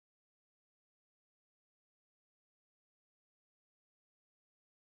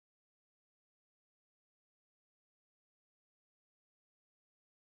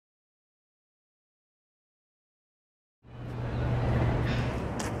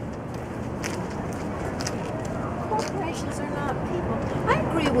corporations are not people. I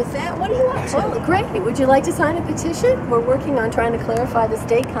agree with that. What do you want to? Well, great. Would you like to sign a petition? We're working on trying to clarify the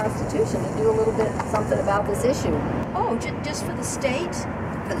state constitution and do a little bit something about this issue. Oh, just for the state?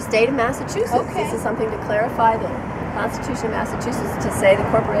 For the state of Massachusetts. Okay. This is something to clarify the Constitution of Massachusetts to say the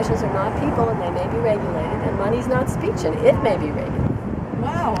corporations are not people and they may be regulated, and money's not speech and it may be regulated.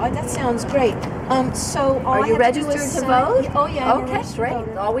 Wow, that sounds great. So are you registered to vote? Oh yeah. I'm a okay, registered great.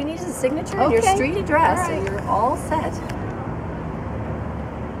 voter. All we need is a signature and your street address, all right. and you're all set.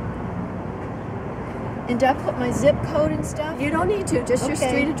 And do I put my zip code and stuff? You don't need to. Just your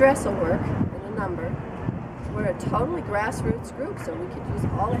street address will work and a number. We're a totally grassroots group, so we could use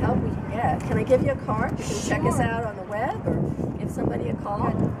all the help we can get. Can I give you a card? You can check us out on the web or give somebody a call.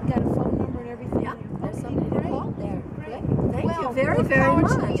 Got a phone number and everything? Yeah, there's somebody to call there. Great. Thank you Well, very, more very power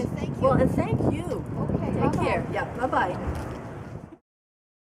much. to you. Thank you. Well, and thank you. Okay, Take bye-bye. care. Yeah, bye-bye.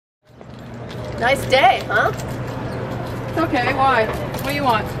 Nice day, huh? Okay, why? What do you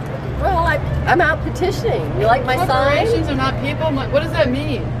want? Well, I'm out petitioning. You like my sign? Corporations are not people? What does that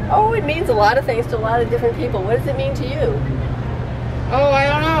mean? Oh, it means a lot of things to a lot of different people. What does it mean to you? Oh, I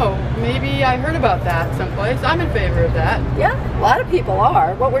don't know. Maybe I heard about that someplace. I'm in favor of that. Yeah, a lot of people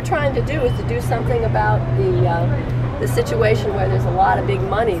are. What we're trying to do is to do something about the situation where there's a lot of big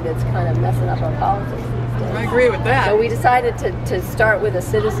money that's kind of messing up our politics these days. I agree with that. So we decided to start with a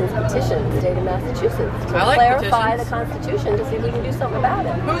citizen's petition in the state of Massachusetts to I like clarify petitions. the Constitution to see if we can do something about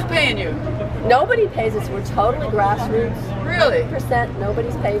it. Who's paying you? Nobody pays us. We're totally grassroots. Really? 100%.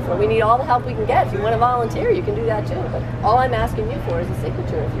 Nobody's paid for. We need all the help we can get. If you want to volunteer, you can do that too. But all I'm asking you for is a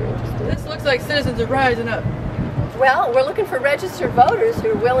signature if you're interested. This looks like citizens are rising up. Well, we're looking for registered voters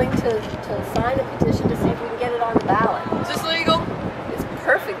who are willing to sign a petition to see if we can get it on the ballot. Is this legal? It's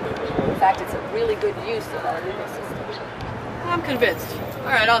perfectly legal. In fact, it's a really good use of our legal system. I'm convinced. All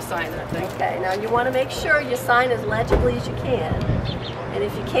right, I'll sign that thing. Okay, now you want to make sure you sign as legibly as you can. And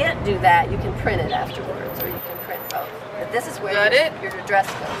if you can't do that, you can print it afterwards, or you can print both. But this is where your address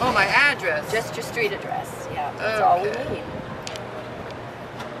goes. Oh, my address. Just your street address. Yeah, that's all we need.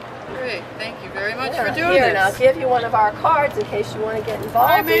 Great. Thank you very much Yeah, for doing here, this. and I'll give you one of our cards in case you want to get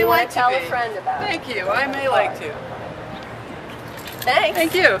involved. I may or you want like to tell to a be. friend about it. Thank you. I may like to. Thanks.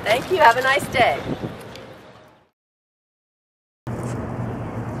 Thank you. Thank you. Have a nice day.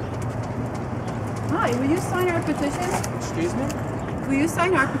 Hi, will you sign our petition? Excuse me? Will you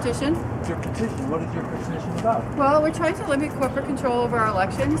sign our petition? Your petition? What is your petition about? Well, we're trying to limit corporate control over our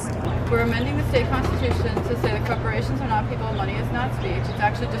elections. We're amending the state constitution to say that corporations are not people and money is not speech. It's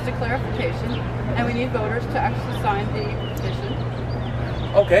actually just a clarification, and we need voters to actually sign the petition.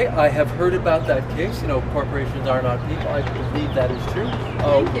 Okay, I have heard about that case. You know, corporations are not people. I believe that is true.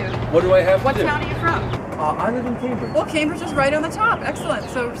 Thank you. What do I have What to do? town are you from? I live in Cambridge. Well, Cambridge is right on the top. Excellent.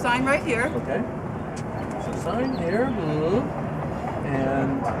 So sign right here. Okay. So sign here.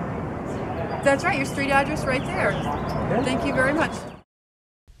 And That's right. Your street address right there. okay. Thank you very much.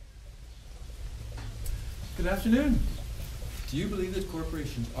 Good afternoon. Do you believe that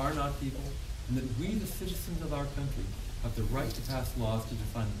corporations are not people and that we, the citizens of our country, have the right to pass laws to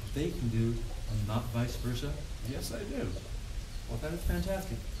define what they can do and not vice versa? Yes, I do. Well, that is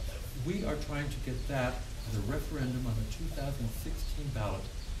fantastic. We are trying to get that as a referendum on the 2016 ballot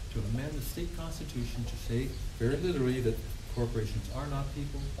to amend the state constitution to say very literally that corporations are not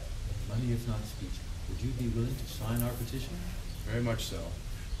people, money is not speech. Would you be willing to sign our petition? Very much so.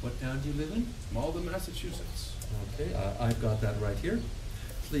 What town do you live in? Malden, Massachusetts. Okay, I've got that right here.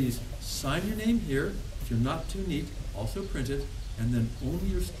 Please sign your name here. If you're not too neat, also print it, and then only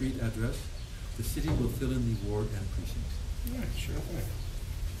your street address. The city will fill in the ward and precinct. Yeah, sure thing.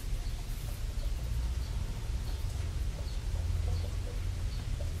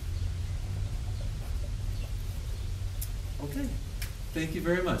 Okay, thank you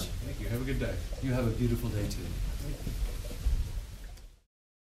very much. Thank you. Have a good day. You have a beautiful day too.